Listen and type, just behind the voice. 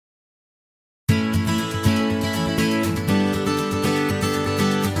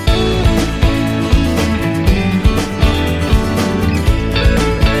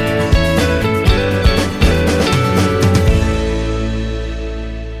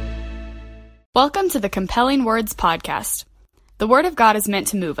Welcome to the Compelling Words Podcast. The Word of God is meant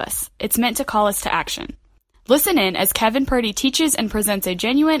to move us. It's meant to call us to action. Listen in as Kevin Purdy teaches and presents a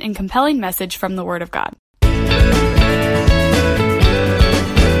genuine and compelling message from the Word of God.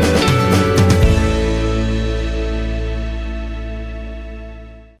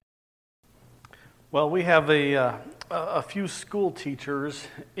 Well, we have a few school teachers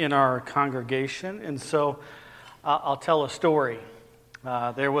in our congregation, and so I'll tell a story.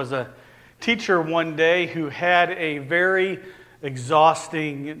 There was a teacher one day who had a very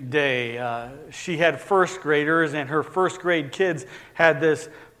exhausting day. She had first graders, and her first grade kids had this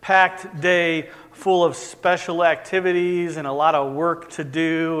packed day full of special activities and a lot of work to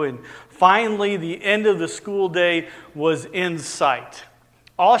do. And finally, the end of the school day was in sight.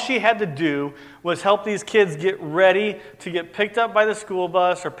 All she had to do was help these kids get ready to get picked up by the school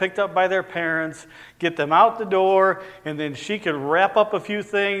bus or picked up by their parents, get them out the door, and then she could wrap up a few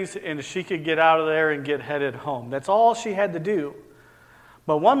things and she could get out of there and get headed home. That's all she had to do.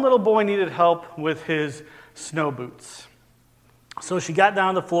 But one little boy needed help with his snow boots. So she got down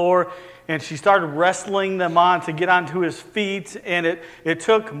on the floor and she started wrestling them on to get onto his feet, and it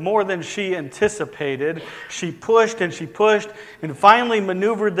took more than she anticipated. She pushed and finally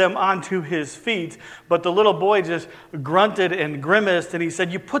maneuvered them onto his feet, but the little boy just grunted and grimaced, and he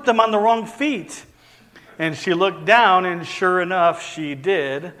said, "You put them on the wrong feet." And she looked down, and sure enough, she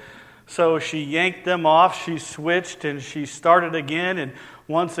did. So she yanked them off, she switched, and she started again, and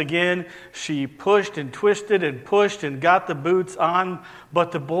once again, she pushed and twisted and pushed and got the boots on,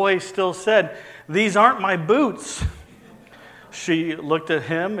 but the boy still said, "These aren't my boots." She looked at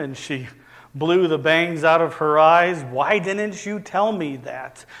him and she blew the bangs out of her eyes. "Why didn't you tell me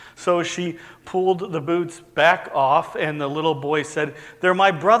that?" So she pulled the boots back off, and the little boy said, "They're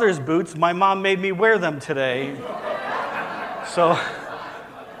my brother's boots. My mom made me wear them today." So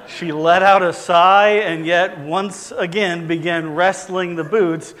she let out a sigh and yet once again began wrestling the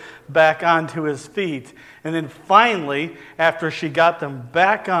boots back onto his feet. And then finally, after she got them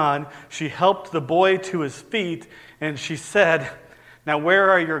back on, she helped the boy to his feet and she said, "Now where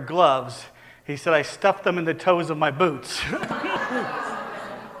are your gloves?" He said, "I stuffed them in the toes of my boots."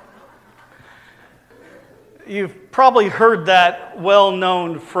 You've probably heard that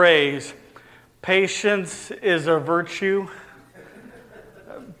well-known phrase, patience is a virtue.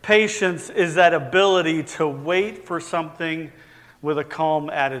 Patience is that ability to wait for something with a calm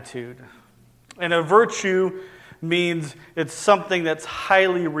attitude. And a virtue means it's something that's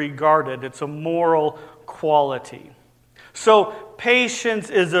highly regarded. It's a moral quality. So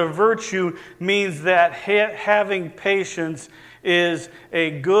patience is a virtue means that having patience is a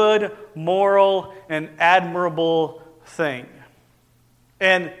good, moral, and admirable thing.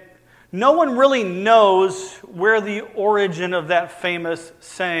 And no one really knows where the origin of that famous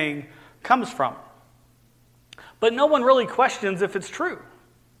saying comes from. But no one really questions if it's true.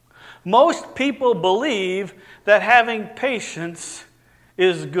 Most people believe that having patience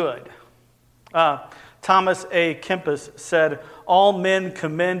is good. Thomas A. Kempis said, "All men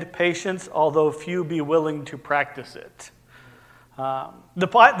commend patience, although few be willing to practice it."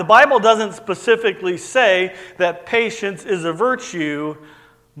 The Bible doesn't specifically say that patience is a virtue,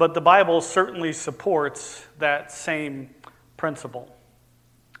 but the Bible certainly supports that same principle.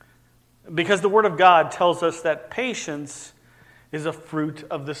 Because the Word of God tells us that patience is a fruit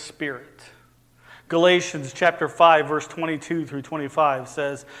of the Spirit. Galatians chapter 5, verse 22 through 25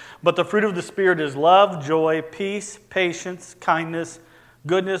 says, "But the fruit of the Spirit is love, joy, peace, patience, kindness,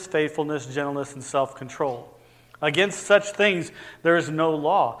 goodness, faithfulness, gentleness, and self-control. Against such things there is no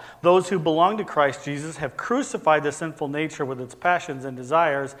law. Those who belong to Christ Jesus have crucified the sinful nature with its passions and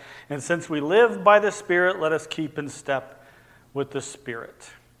desires, and since we live by the Spirit, let us keep in step with the Spirit."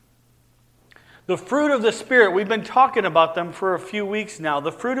 The fruit of the Spirit, we've been talking about them for a few weeks now.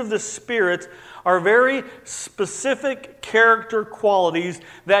 The fruit of the Spirit are very specific character qualities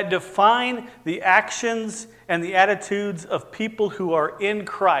that define the actions and the attitudes of people who are in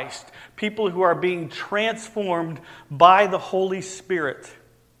Christ, people who are being transformed by the Holy Spirit.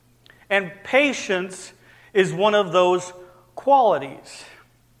 And patience is one of those qualities.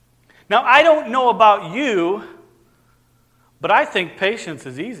 Now, I don't know about you, but I think patience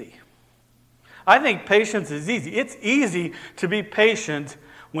is easy. I think patience is easy. It's easy to be patient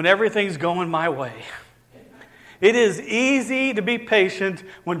when everything's going my way. It is easy to be patient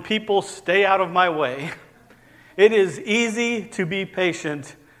when people stay out of my way. It is easy to be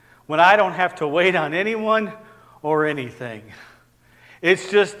patient when I don't have to wait on anyone or anything. It's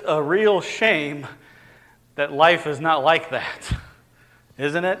just a real shame that life is not like that,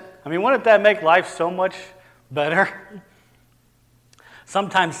 isn't it? I mean, wouldn't that make life so much better?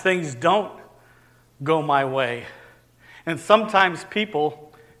 Sometimes things don't go my way. And sometimes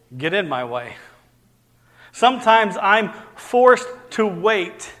people get in my way. Sometimes I'm forced to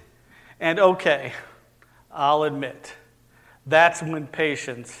wait, and okay, I'll admit, that's when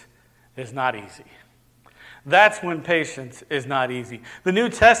patience is not easy. That's when patience is not easy. The New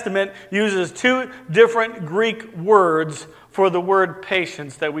Testament uses two different Greek words for the word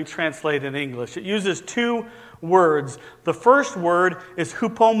patience that we translate in English. It uses two words. The first word is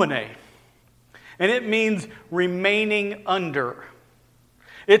hupomone, and it means remaining under.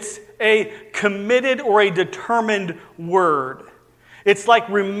 It's a committed or a determined word. It's like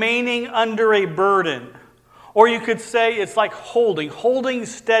remaining under a burden. Or you could say it's like holding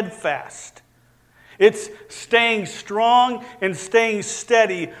steadfast. It's staying strong and staying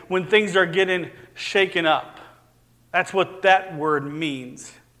steady when things are getting shaken up. That's what that word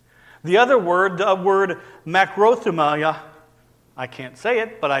means. The other word, the word makrothumia, I can't say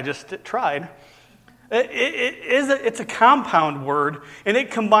it, but I just tried. It's a compound word, and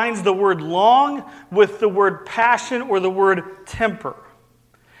it combines the word long with the word passion or the word temper.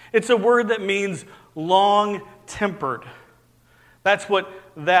 It's a word that means long-tempered. That's what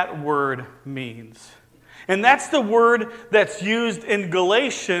that word means. And that's the word that's used in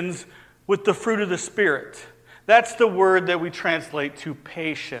Galatians with the fruit of the Spirit. That's the word that we translate to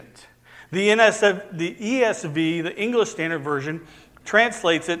patient. The ESV, the English Standard Version,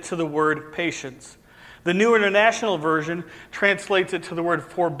 translates it to the word patience. The New International Version translates it to the word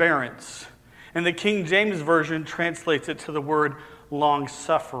forbearance. And the King James Version translates it to the word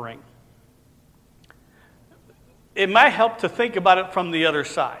long-suffering. It might help to think about it from the other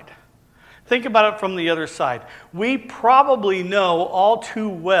side. Think about it from the other side. We probably know all too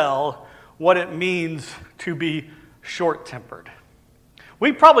well what it means to be short-tempered.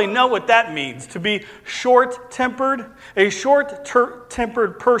 We probably know what that means, to be short-tempered. A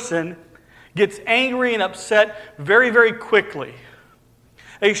short-tempered person gets angry and upset very, very quickly.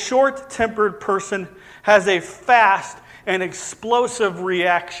 A short-tempered person has a fast and explosive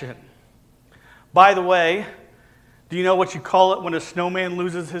reaction. By the way, do you know what you call it when a snowman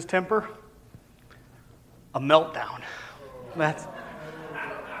loses his temper? A meltdown.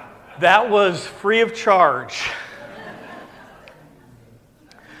 That was free of charge.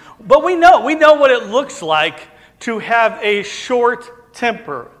 But we know what it looks like to have a short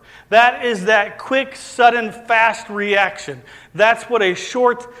temper. That is that quick, sudden, fast reaction. That's what a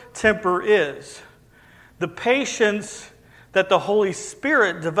short temper is. The patience that the Holy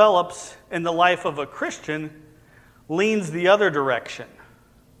Spirit develops in the life of a Christian leans the other direction.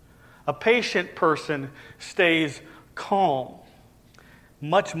 A patient person stays calm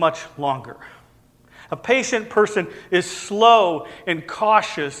much, much longer. A patient person is slow and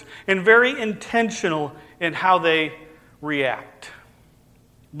cautious and very intentional in how they react.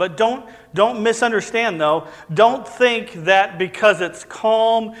 But don't misunderstand, though. Don't think that because it's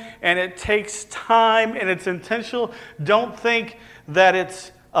calm and it takes time and it's intentional, don't think that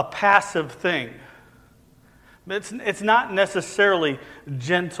it's a passive thing. It's not necessarily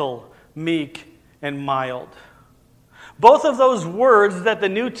gentle, meek, and mild. Both of those words that the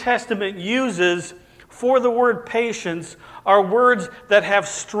New Testament uses for the word patience are words that have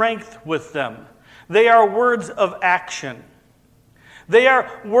strength with them. They are words of action. They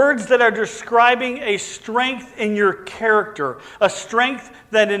are words that are describing a strength in your character, a strength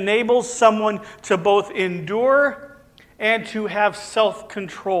that enables someone to both endure and to have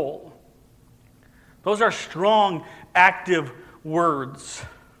self-control. Those are strong, active words.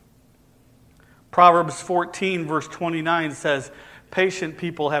 Proverbs 14, verse 29 says, "Patient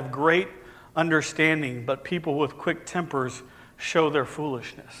people have great understanding, but people with quick tempers show their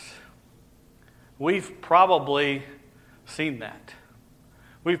foolishness." We've probably seen that.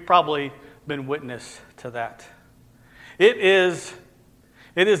 We've probably been witness to that. It is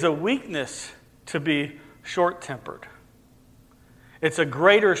a weakness to be short-tempered. It's a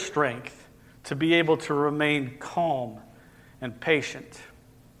greater strength to be able to remain calm and patient.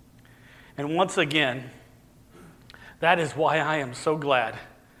 And once again, that is why I am so glad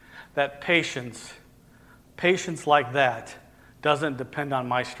that patience like that doesn't depend on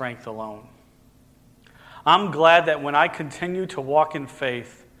my strength alone. I'm glad that when I continue to walk in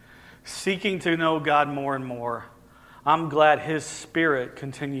faith, seeking to know God more and more, I'm glad His Spirit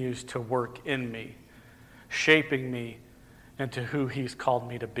continues to work in me, shaping me into who He's called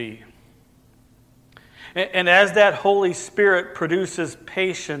me to be. And as that Holy Spirit produces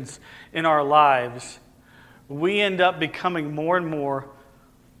patience in our lives, we end up becoming more and more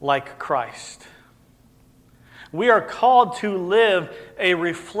like Christ. We are called to live a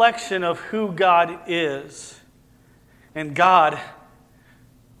reflection of who God is. And God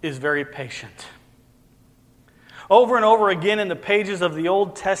is very patient. Over and over again in the pages of the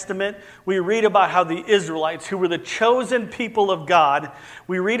Old Testament, we read about how the Israelites, who were the chosen people of God,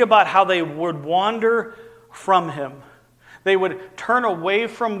 we read about how they would wander from Him. They would turn away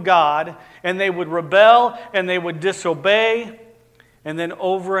from God, and they would rebel, and they would disobey, and then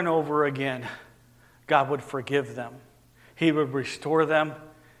over and over again, God would forgive them. He would restore them,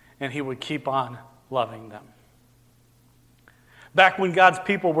 and He would keep on loving them. Back when God's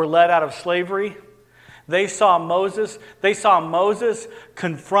people were led out of slavery, they saw Moses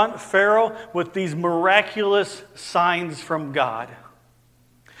confront Pharaoh with these miraculous signs from God.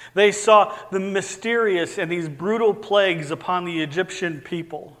 They saw the mysterious and these brutal plagues upon the Egyptian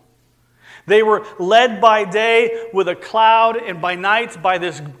people. They were led by day with a cloud and by night by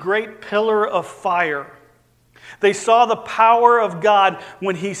this great pillar of fire. They saw the power of God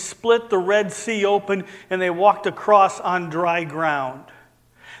when He split the Red Sea open and they walked across on dry ground.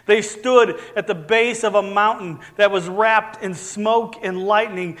 They stood at the base of a mountain that was wrapped in smoke and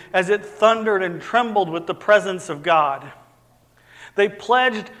lightning as it thundered and trembled with the presence of God. They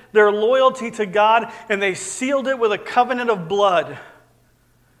pledged their loyalty to God and they sealed it with a covenant of blood.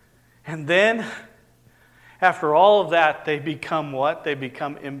 And then, after all of that, they become what? They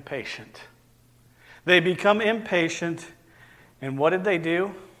become impatient. They become impatient, and what did they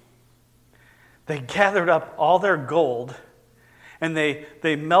do? They gathered up all their gold, and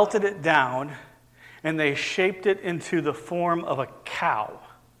they melted it down, and they shaped it into the form of a cow,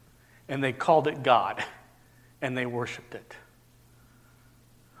 and they called it God, and they worshiped it.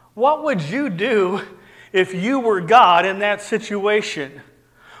 What would you do if you were God in that situation?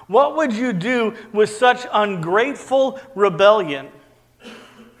 What would you do with such ungrateful rebellion?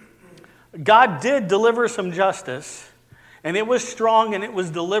 God did deliver some justice, and it was strong and it was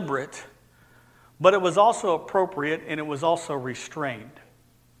deliberate, but it was also appropriate and it was also restrained.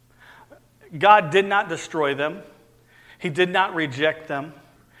 God did not destroy them. He did not reject them.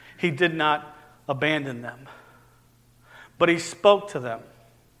 He did not abandon them. But He spoke to them.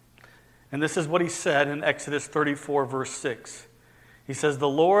 And this is what He said in Exodus 34, verse 6. He says, the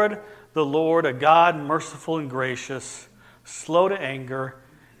Lord, a God merciful and gracious, slow to anger,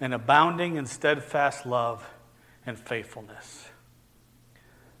 and abounding in steadfast love and faithfulness.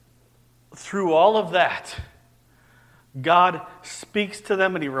 Through all of that, God speaks to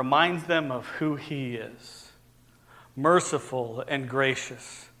them and He reminds them of who He is. Merciful and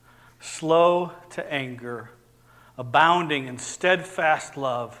gracious, slow to anger, abounding in steadfast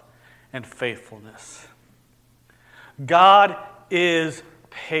love and faithfulness. God is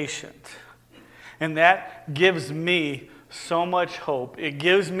patient. And that gives me so much hope. It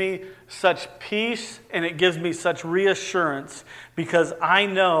gives me such peace and it gives me such reassurance because I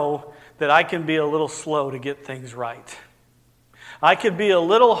know that I can be a little slow to get things right. I could be a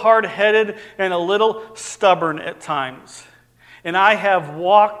little hard-headed and a little stubborn at times. And I have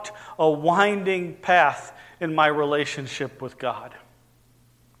walked a winding path in my relationship with God.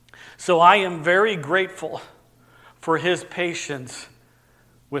 So I am very grateful for His patience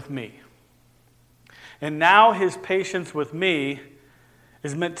with me. And now His patience with me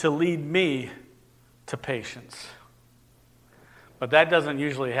is meant to lead me to patience. But that doesn't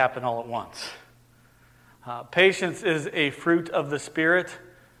usually happen all at once. Patience is a fruit of the Spirit,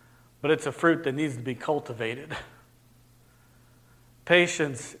 but it's a fruit that needs to be cultivated.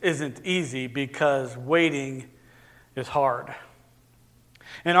 Patience isn't easy because waiting is hard.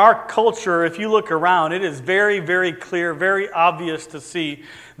 In our culture, if you look around, it is very, very clear, very obvious to see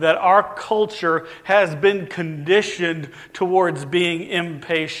that our culture has been conditioned towards being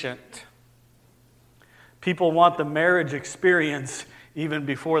impatient. People want the marriage experience even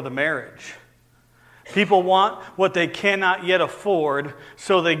before the marriage. People want what they cannot yet afford,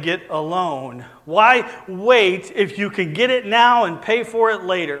 so they get a loan. Why wait if you can get it now and pay for it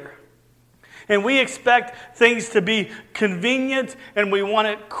later? And we expect things to be convenient and we want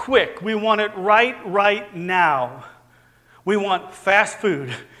it quick. We want it right now. We want fast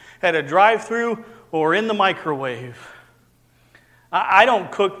food at a drive-thru or in the microwave. I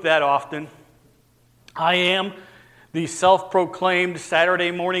don't cook that often. I am the self-proclaimed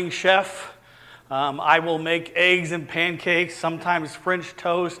Saturday morning chef. I will make eggs and pancakes, sometimes French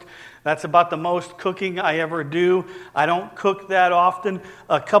toast. That's about the most cooking I ever do. I don't cook that often.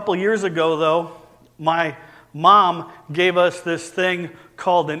 A couple years ago, though, my mom gave us this thing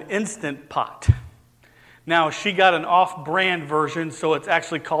called an Instant Pot. Now, she got an off-brand version, so it's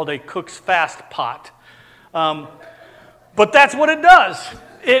actually called a Cook's Fast Pot. But that's what it does.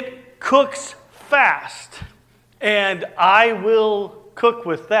 It cooks fast. And I will cook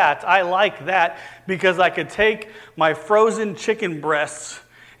with that. I like that because I could take my frozen chicken breasts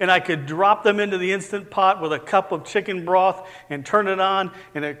and I could drop them into the Instant Pot with a cup of chicken broth and turn it on,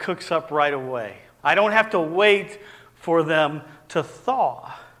 and it cooks up right away. I don't have to wait for them to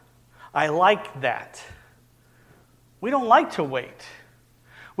thaw. I like that. We don't like to wait.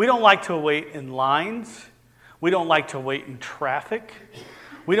 We don't like to wait in lines. We don't like to wait in traffic.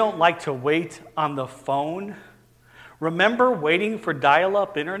 We don't like to wait on the phone. Remember waiting for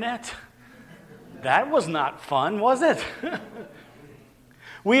dial-up internet? That was not fun, was it?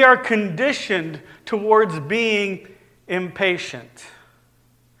 We are conditioned towards being impatient.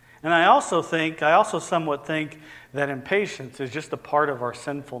 And I also somewhat think that impatience is just a part of our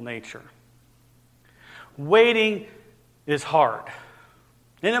sinful nature. Waiting is hard.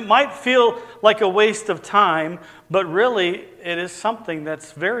 And it might feel like a waste of time, but really it is something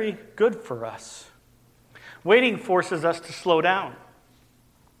that's very good for us. Waiting forces us to slow down.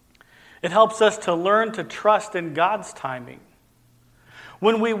 It helps us to learn to trust in God's timing.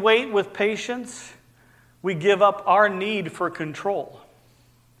 When we wait with patience, we give up our need for control.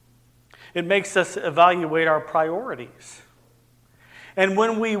 It makes us evaluate our priorities. And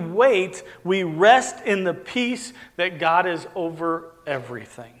when we wait, we rest in the peace that God is over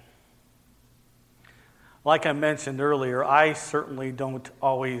everything. Like I mentioned earlier, I certainly don't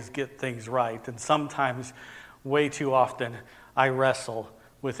always get things right. And sometimes, way too often, I wrestle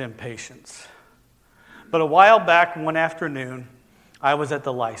with impatience. But a while back, one afternoon, I was at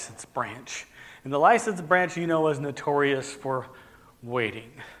the license branch. And the license branch, is notorious for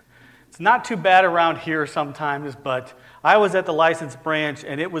waiting. It's not too bad around here sometimes, but I was at the license branch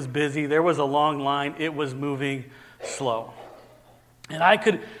and it was busy. There was a long line. It was moving slow. And I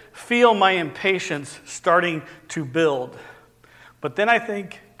could feel my impatience starting to build. But then I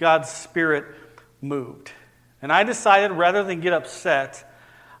think God's Spirit moved. And I decided rather than get upset,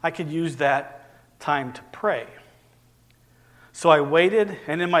 I could use that time to pray. So I waited,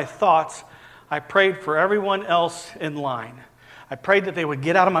 and in my thoughts, I prayed for everyone else in line. I prayed that they would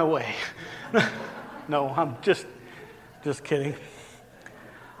get out of my way. No, I'm just kidding.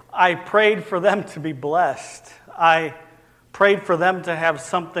 I prayed for them to be blessed. I prayed for them to have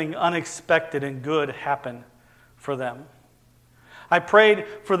something unexpected and good happen for them. I prayed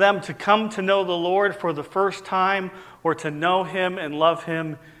for them to come to know the Lord for the first time or to know Him and love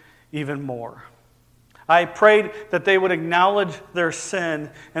Him even more. I prayed that they would acknowledge their sin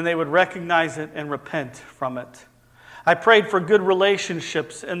and they would recognize it and repent from it. I prayed for good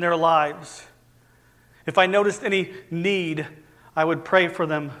relationships in their lives. If I noticed any need, I would pray for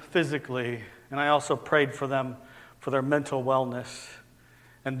them physically, and I also prayed for them for their mental wellness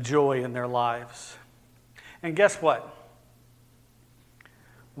and joy in their lives. And guess what?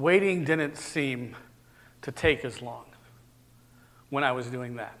 Waiting didn't seem to take as long when I was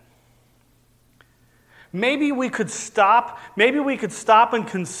doing that. Maybe we could stop and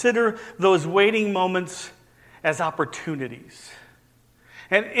consider those waiting moments as opportunities.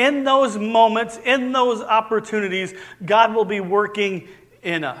 And in those moments, in those opportunities, God will be working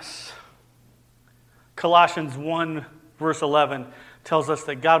in us. Colossians 1, verse 11 tells us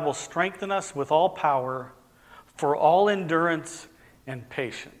that God will strengthen us with all power for all endurance and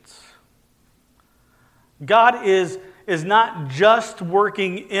patience. God is not just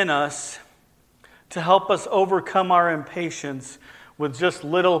working in us to help us overcome our impatience with just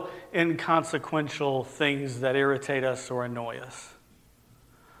little inconsequential things that irritate us or annoy us.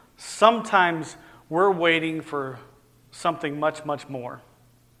 Sometimes we're waiting for something much, much more.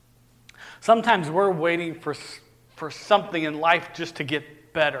 Sometimes we're waiting for something in life just to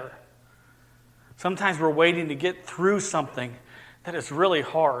get better. Sometimes we're waiting to get through something that is really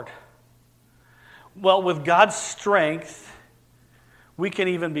hard. Well, with God's strength, we can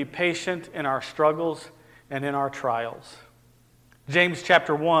even be patient in our struggles and in our trials. James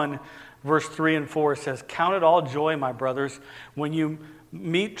chapter 1, verse 3 and 4 says, "Count it all joy, my brothers, when you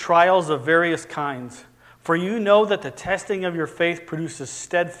meet trials of various kinds. For you know that the testing of your faith produces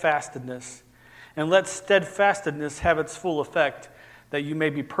steadfastness. And let steadfastness have its full effect, that you may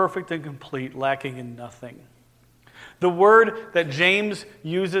be perfect and complete, lacking in nothing." The word that James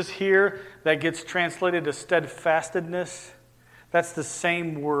uses here that gets translated to steadfastness, that's the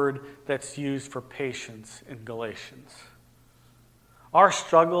same word that's used for patience in Galatians. Our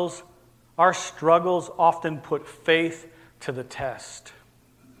struggles often put faith to the test.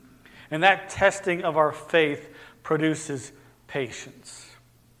 And that testing of our faith produces patience.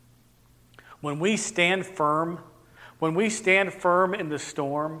 When we stand firm in the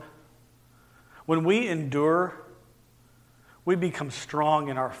storm, when we endure, we become strong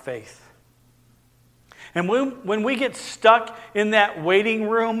in our faith. And when we get stuck in that waiting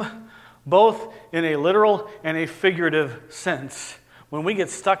room, both in a literal and a figurative sense, when we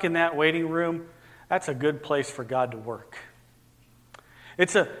get stuck in that waiting room, that's a good place for God to work.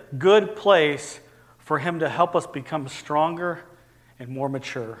 It's a good place for Him to help us become stronger and more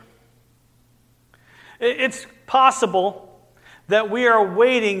mature. It's possible that we are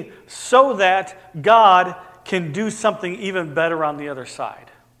waiting so that God can do something even better on the other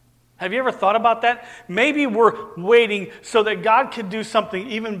side. Have you ever thought about that? Maybe we're waiting so that God can do something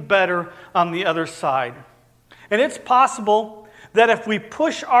even better on the other side. And it's possible that if we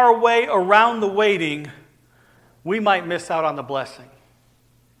push our way around the waiting, we might miss out on the blessing.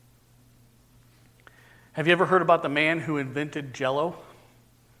 Have you ever heard about the man who invented Jell-O?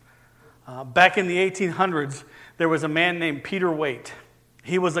 Back in the 1800s, there was a man named Peter Waite.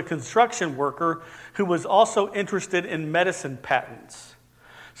 He was a construction worker who was also interested in medicine patents.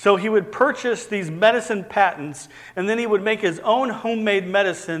 So he would purchase these medicine patents, and then he would make his own homemade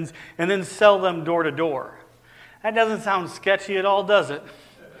medicines and then sell them door to door. That doesn't sound sketchy at all, does it?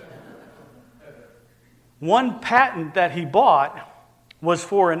 One patent that he bought was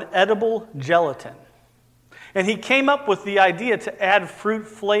for an edible gelatin. And he came up with the idea to add fruit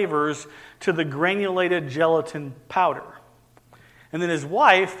flavors to the granulated gelatin powder. And then his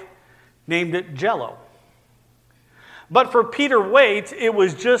wife named it Jell-O. But for Peter Waite, it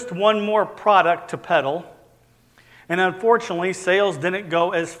was just one more product to peddle. And unfortunately, sales didn't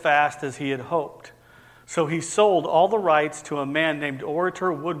go as fast as he had hoped. So he sold all the rights to a man named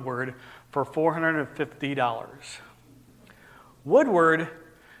Orator Woodward for $450. Woodward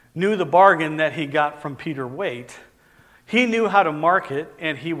knew the bargain that he got from Peter Waite. He knew how to market,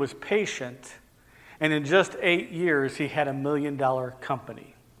 and he was patient. And in just 8 years, he had $1 million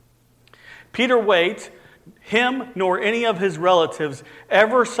company. Peter Waite, him nor any of his relatives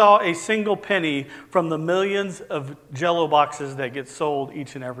ever saw a single penny from the millions of Jell-O boxes that get sold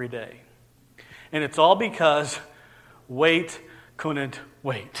each and every day. And it's all because Waite couldn't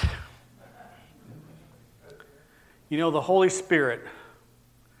wait. You know, the Holy Spirit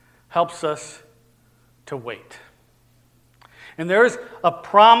helps us to wait. And there's a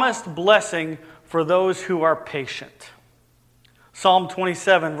promised blessing for those who are patient. Psalm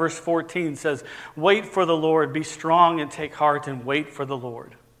 27, verse 14 says, "Wait for the Lord, be strong and take heart and wait for the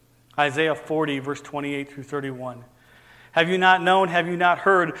Lord." Isaiah 40, verse 28 through 31. "Have you not known, have you not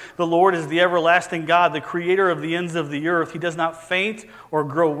heard? The Lord is the everlasting God, the creator of the ends of the earth. He does not faint or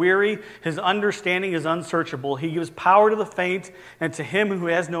grow weary. His understanding is unsearchable. He gives power to the faint, and to him who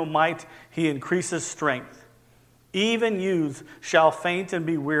has no might, he increases strength. Even youths shall faint and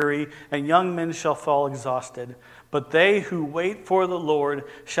be weary, and young men shall fall exhausted. But they who wait for the Lord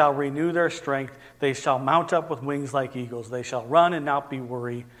shall renew their strength. They shall mount up with wings like eagles. They shall run and not be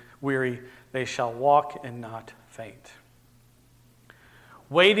weary. They shall walk and not faint."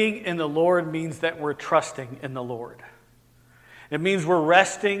 Waiting in the Lord means that we're trusting in the Lord. It means we're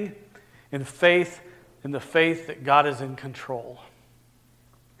resting in faith, in the faith that God is in control.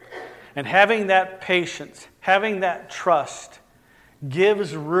 And having that patience, having that trust,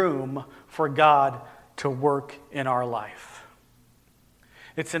 gives room for God to work in our life.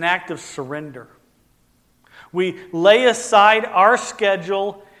 It's an act of surrender. We lay aside our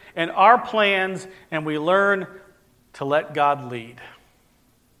schedule and our plans, and we learn to let God lead.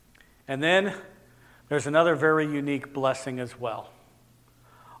 And then there's another very unique blessing as well.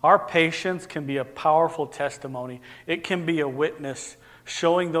 Our patience can be a powerful testimony. It can be a witness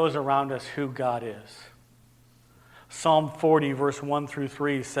showing those around us who God is. Psalm 40, verse 1 through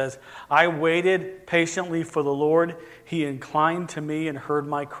 3 says, "I waited patiently for the Lord. He inclined to me and heard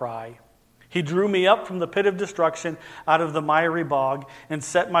my cry. He drew me up from the pit of destruction, out of the miry bog, and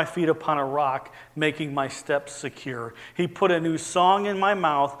set my feet upon a rock, making my steps secure. He put a new song in my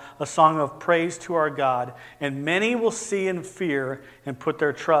mouth, a song of praise to our God, and many will see and fear and put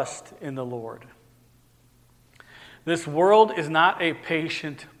their trust in the Lord." This world is not a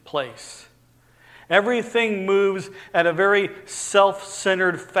patient place. Everything moves at a very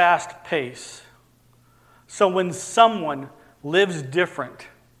self-centered, fast pace. So when someone lives different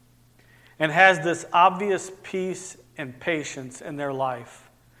and has this obvious peace and patience in their life,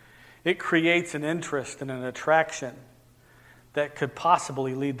 it creates an interest and an attraction that could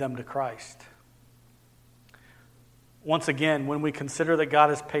possibly lead them to Christ. Once again, when we consider that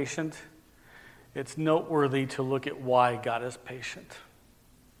God is patient, it's noteworthy to look at why God is patient.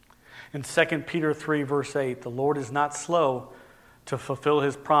 In 2 Peter 3, verse 8, "The Lord is not slow to fulfill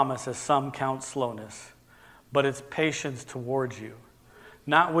his promise, as some count slowness, but it's patience towards you,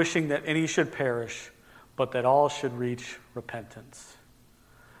 not wishing that any should perish, but that all should reach repentance."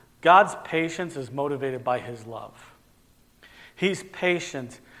 God's patience is motivated by his love. He's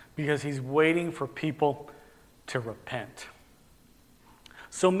patient because he's waiting for people to repent.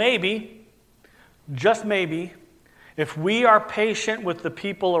 So maybe, just maybe, if we are patient with the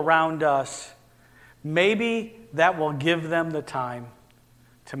people around us, maybe that will give them the time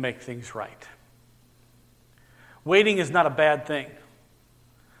to make things right. Waiting is not a bad thing.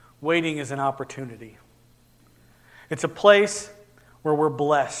 Waiting is an opportunity. It's a place where we're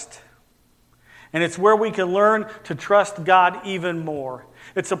blessed. And it's where we can learn to trust God even more.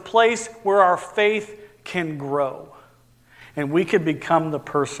 It's a place where our faith can grow. And we can become the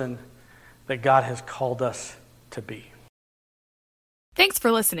person that God has called us to be. Thanks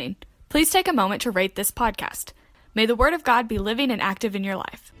for listening. Please take a moment to rate this podcast. May the Word of God be living and active in your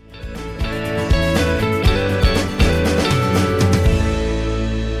life.